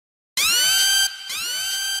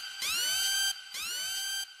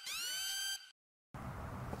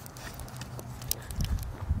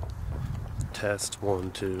Test,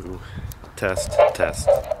 1, 2. Test, test.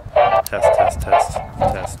 Test, test, test, test,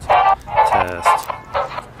 test, test,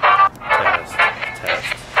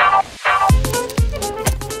 test.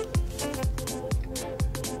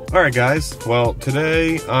 Alright guys, well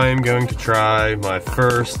today I'm going to try my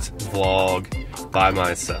first vlog by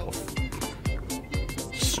myself.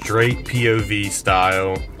 Straight POV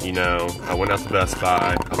style, you know, I went out to Best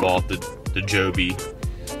Buy, I bought the Joby.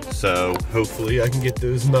 So hopefully I can get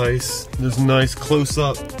those nice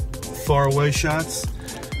close-up, far-away shots.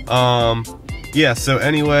 Yeah, so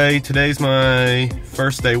anyway, today's my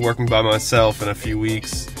first day working by myself in a few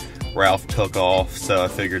weeks. Ralph took off, so I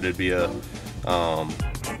figured it'd be a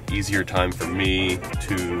easier time for me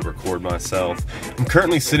to record myself. I'm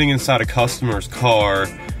currently sitting inside a customer's car.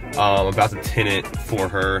 I'm about to tint it for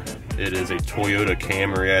her. It is a Toyota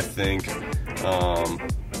Camry, I think.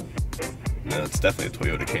 No, it's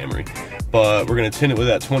definitely a Toyota Camry. But we're gonna tint it with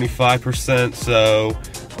that 25%, so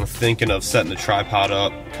I'm thinking of setting the tripod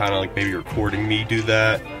up, kind of like maybe recording me do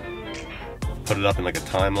that. Put it up in like a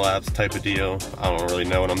time-lapse type of deal. I don't really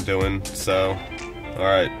know what I'm doing, so.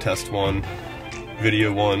 Alright, test 1,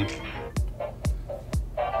 video 1.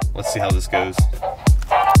 Let's see how this goes.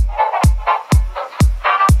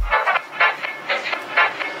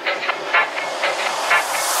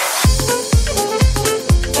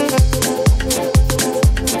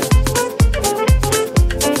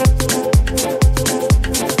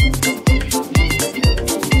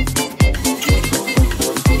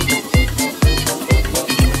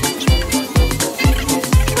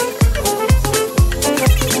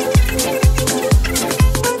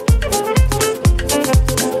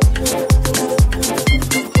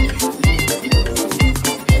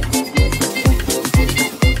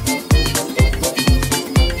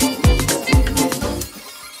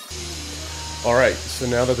 Alright, so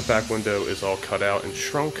now that the back window is all cut out and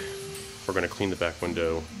shrunk, we're going to clean the back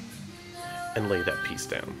window and lay that piece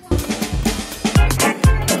down.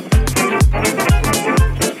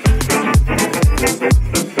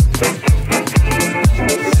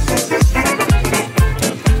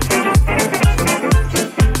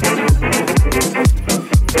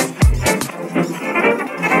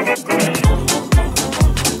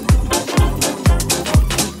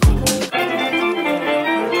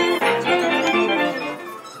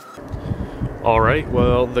 Alright,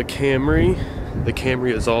 well the Camry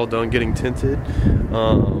is all done getting tinted.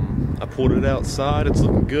 I pulled it outside, it's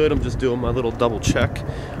looking good. I'm just doing my little double check.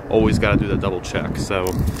 Always gotta do that double check. So,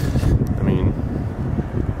 I mean,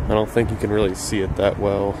 I don't think you can really see it that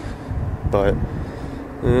well, but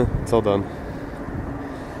it's all done.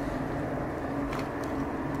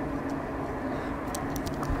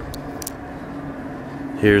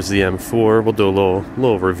 Here's the M4. We'll do a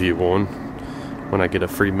little review on when I get a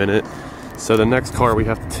free minute. So the next car we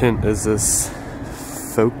have to tint is this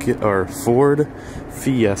Ford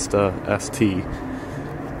Fiesta ST.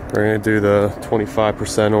 We're gonna do the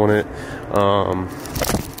 25% on it.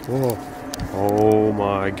 Whoa. Oh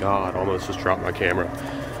my God, almost just dropped my camera.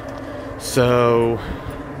 So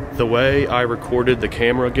the way I recorded the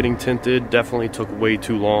camera getting tinted definitely took way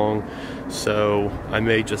too long. So I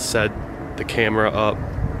may just set the camera up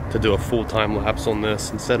to do a full time lapse on this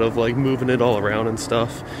instead of like moving it all around and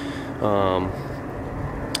stuff.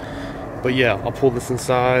 But yeah, I'll pull this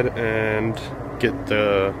inside and get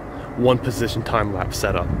the one position time lapse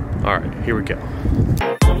set up. All right, here we go.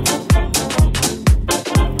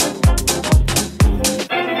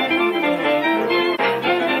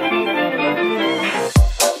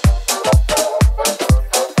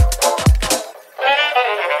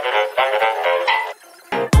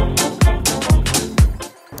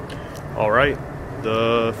 All right.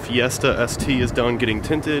 The Fiesta ST is done getting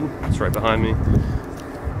tinted. It's right behind me.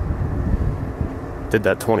 Did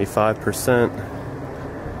that 25%.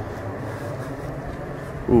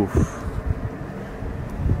 Oof.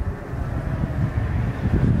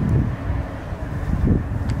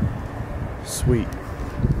 Sweet.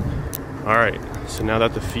 Alright, so now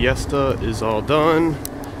that the Fiesta is all done,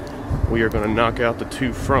 we are going to knock out the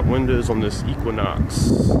 2 front windows on this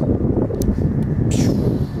Equinox.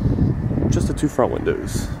 Just the 2 front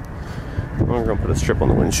windows. We're gonna put a strip on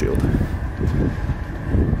the windshield.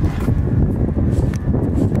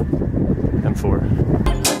 M4.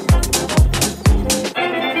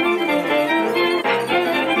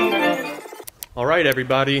 Alright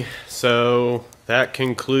everybody, so that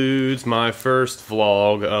concludes my first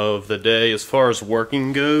vlog of the day as far as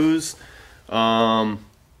working goes.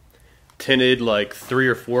 Tinted like 3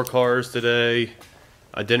 or 4 cars today.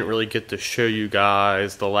 I didn't really get to show you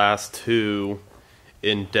guys the last 2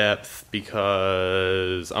 in depth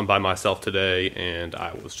because I'm by myself today and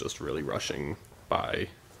I was just really rushing by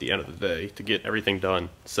the end of the day to get everything done.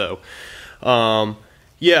 So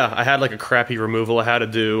yeah, I had like a crappy removal I had to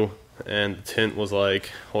do, and the tint was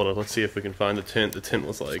like, hold on, let's see if we can find the tint. The tint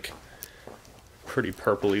was like pretty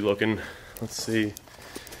purpley looking. Let's see.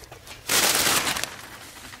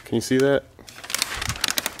 Can you see that?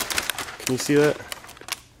 Can you see that?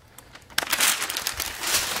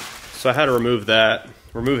 So I had to remove that.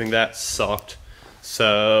 Removing that sucked.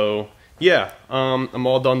 So yeah, I'm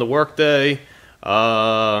all done the workday.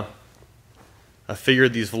 I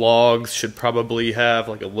figured these vlogs should probably have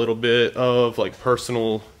like a little bit of like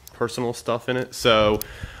personal stuff in it. So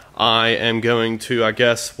I am going to, I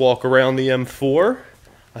guess, walk around the M4.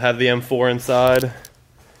 I have the M4 inside.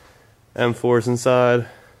 M4's inside.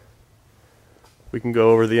 We can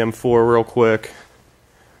go over the M4 real quick.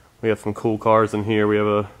 We have some cool cars in here. We have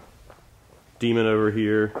a Demon over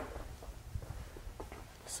here.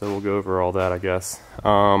 So we'll go over all that, I guess.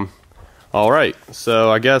 Alright,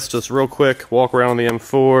 so I guess just real quick, walk around the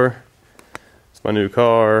M4. It's my new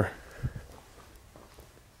car.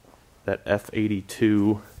 That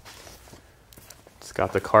F82. It's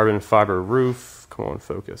got the carbon fiber roof. Come on,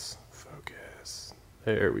 focus. Focus.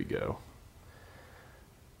 There we go.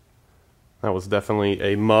 That was definitely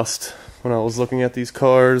a must when I was looking at these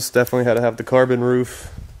cars. Definitely had to have the carbon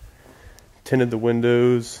roof. Tinted the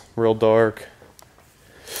windows, real dark.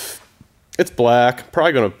 It's black.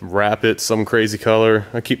 Probably gonna wrap it some crazy color.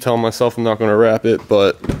 I keep telling myself I'm not gonna wrap it,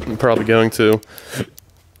 but I'm probably going to.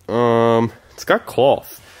 It's got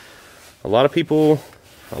cloth. A lot of people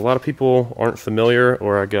aren't familiar,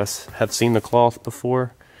 or I guess have seen the cloth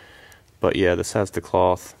before. But yeah, this has the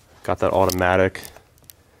cloth. Got that automatic.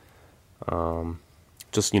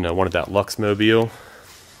 Just, you know, wanted that Luxmobile.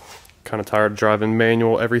 Kind of tired of driving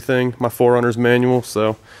manual everything. My 4Runner's manual,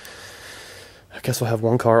 so I guess we'll have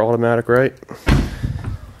one car automatic, right?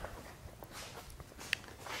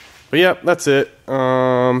 But yeah, that's it.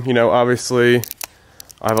 You know, obviously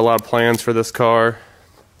I have a lot of plans for this car.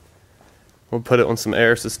 We'll put it on some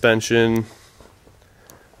air suspension,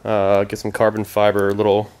 get some carbon fiber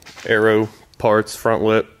little aero parts, front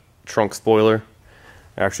lip, trunk spoiler.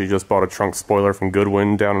 I actually just bought a trunk spoiler from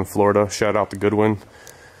Goodwin down in Florida. Shout out to Goodwin.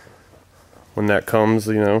 When that comes,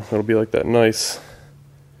 you know, it'll be like that nice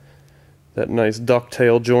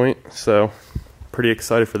ducktail joint. So pretty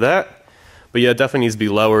excited for that. But yeah, it definitely needs to be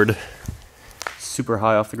lowered super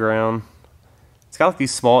high off the ground. It's got like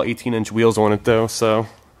these small 18-inch wheels on it though, so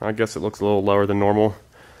I guess it looks a little lower than normal.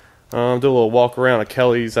 Do a little walk around at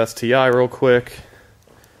Kelly's STI real quick.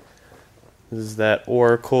 This is that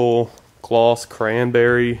Oracle Gloss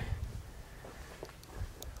Cranberry.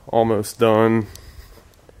 Almost done.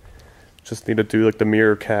 Just need to do like the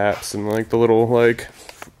mirror caps and like the little like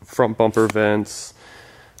front bumper vents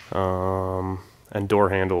and door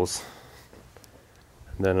handles.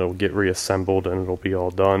 And then it'll get reassembled and it'll be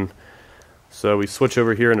all done. So we switch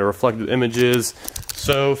over here into reflected images.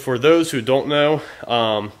 So for those who don't know,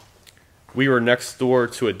 we were next door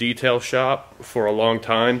to a detail shop for a long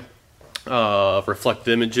time.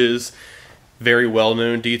 Reflected Images, very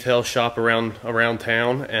well-known detail shop around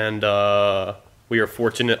town, and we are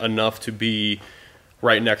fortunate enough to be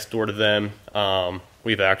right next door to them.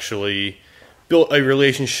 We've actually built a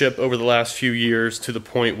relationship over the last few years to the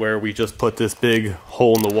point where we just put this big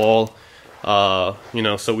hole in the wall, you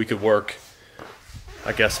know, so we could work,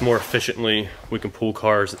 I guess, more efficiently. We can pull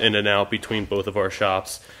cars in and out between both of our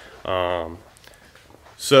shops.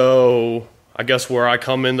 So I guess where I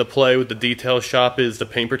come into play with the detail shop is the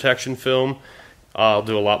paint protection film. I'll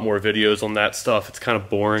do a lot more videos on that stuff. It's kind of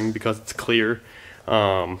boring because it's clear.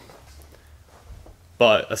 But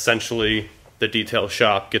essentially the detail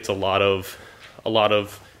shop gets a lot of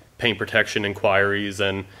paint protection inquiries,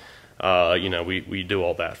 and you know, we do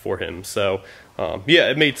all that for him. So yeah,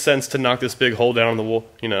 it made sense to knock this big hole down in the wall,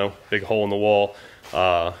 you know, big hole in the wall.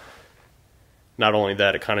 Not only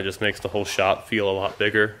that, it kind of just makes the whole shop feel a lot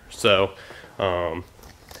bigger. So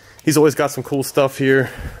he's always got some cool stuff here.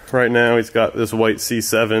 Right now he's got this white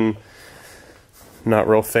C7, not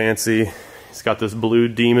real fancy. He's got this blue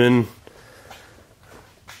Demon,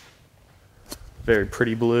 very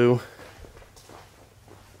pretty blue.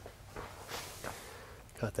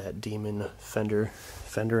 Got that Demon fender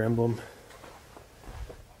emblem.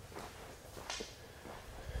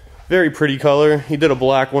 Very pretty color. He did a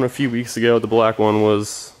black one a few weeks ago. The black one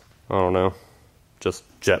was, I don't know, just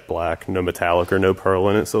jet black, no metallic or no pearl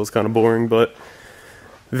in it, so it's kind of boring, but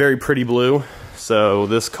very pretty blue. So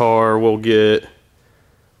this car will get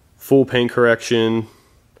full paint correction.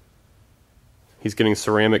 He's getting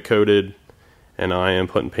ceramic coated, and I am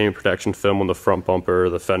putting paint protection film on the front bumper,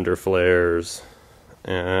 the fender flares,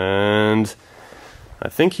 and I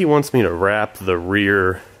think he wants me to wrap the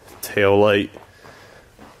rear tail light.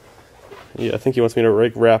 Yeah, I think he wants me to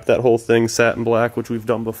wrap that whole thing satin black, which we've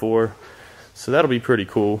done before. So that'll be pretty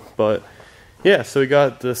cool. But yeah, so we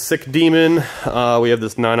got the Sick Demon. We have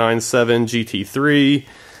this 997 GT3.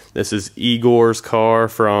 This is Igor's car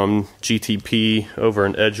from GTP over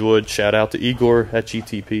in Edgewood. Shout out to Igor at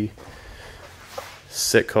GTP.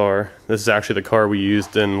 Sick car. This is actually the car we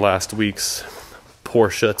used in last week's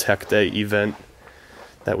Porsche Tech Day event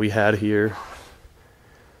that we had here.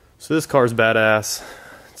 So this car's badass.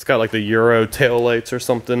 It's got like the Euro tail lights or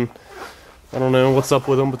something. I don't know what's up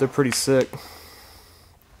with them, but they're pretty sick.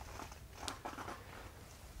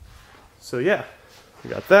 So yeah, we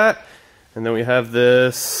got that. And then we have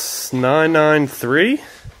this 993,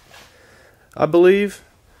 I believe.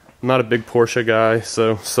 I'm not a big Porsche guy,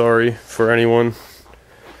 so sorry for anyone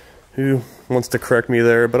who wants to correct me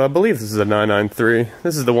there, but I believe this is a 993.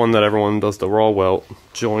 This is the one that everyone does the raw welt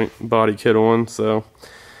joint body kit on, so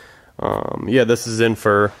yeah, this is in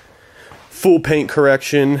for full paint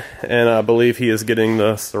correction, and I believe he is getting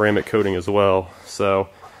the ceramic coating as well. So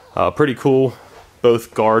pretty cool.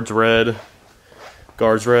 Both guards red,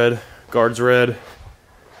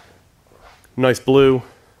 nice blue,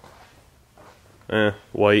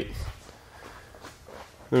 white.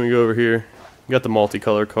 Then we go over here. You got the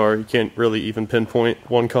multicolor car. You can't really even pinpoint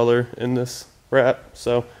one color in this wrap,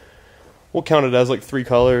 so we'll count it as like 3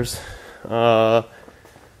 colors. And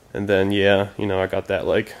then yeah, you know, I got that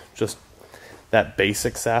like just that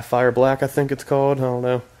basic sapphire black, I think it's called. I don't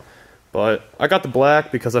know. But I got the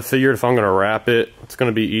black because I figured if I'm going to wrap it, it's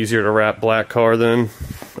going to be easier to wrap black car than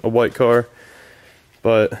a white car.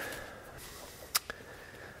 But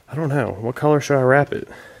I don't know. What color should I wrap it?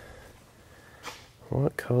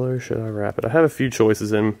 What color should I wrap it? I have a few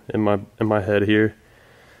choices in my head here.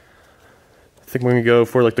 I think we're going to go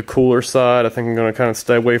for like the cooler side. I think I'm going to kind of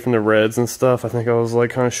stay away from the reds and stuff. I think I was like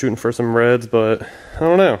kind of shooting for some reds, but I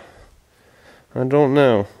don't know.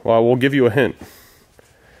 Well, I will give you a hint.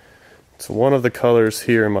 It's one of the colors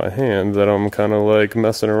here in my hand that I'm kind of like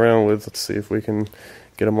messing around with. Let's see if we can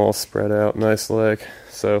get them all spread out nice like.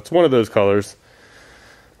 So it's one of those colors.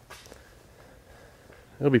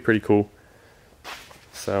 It'll be pretty cool.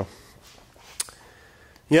 So,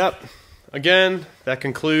 yep. Again, that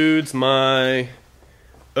concludes my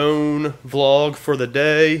own vlog for the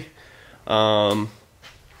day. Of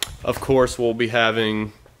course, we'll be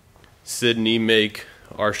having Sydney make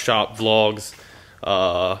our shop vlogs.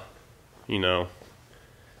 You know,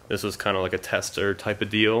 this was kind of like a tester type of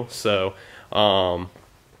deal. So, I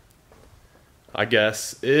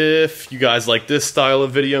guess if you guys like this style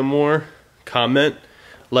of video more, comment,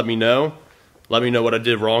 let me know. Let me know what I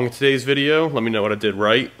did wrong in today's video. Let me know what I did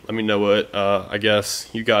right. Let me know what, I guess,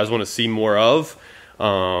 you guys want to see more of.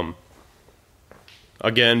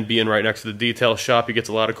 Again, being right next to the detail shop, he gets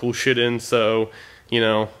a lot of cool shit in. So, you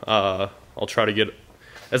know, I'll try to get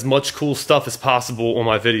as much cool stuff as possible on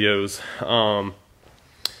my videos.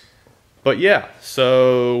 But yeah,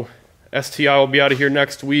 so STI will be out of here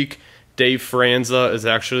next week. Dave Franza is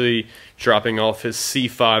actually dropping off his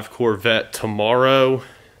C5 Corvette tomorrow,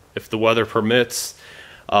 if the weather permits.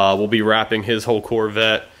 We'll be wrapping his whole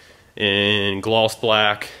Corvette in gloss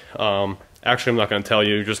black. Actually, I'm not going to tell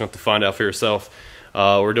you. You're just going to have to find out for yourself.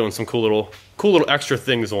 We're doing some cool little extra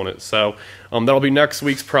things on it. So that'll be next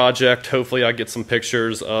week's project. Hopefully I get some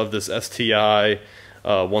pictures of this STI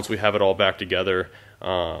once we have it all back together.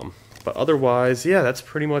 But otherwise, yeah, that's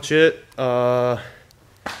pretty much it. Day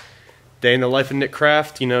in the life of Nick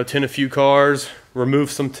Craft. You know, tint a few cars,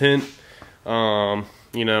 remove some tint.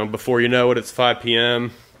 You know, before you know it, it's 5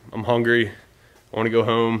 p.m. I'm hungry. I want to go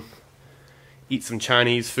home, eat some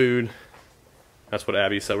Chinese food. That's what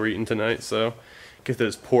Abby said we're eating tonight. So get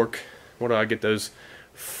those pork. What do I get? Those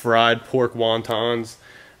fried pork wontons.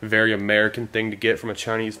 Very American thing to get from a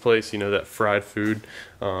Chinese place. You know, that fried food.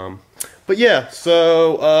 But yeah,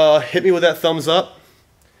 so hit me with that thumbs up.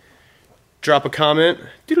 Drop a comment.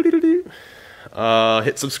 Hit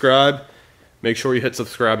subscribe. Make sure you hit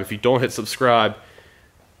subscribe. If you don't hit subscribe,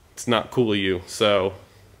 it's not cool of you. So,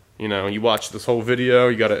 you know, you watch this whole video,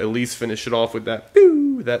 you gotta at least finish it off with that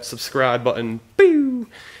boo, that subscribe button. Boo,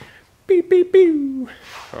 beep, beep, boo.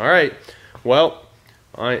 Alright, well,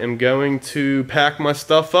 I am going to pack my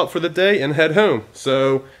stuff up for the day and head home.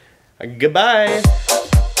 So, goodbye.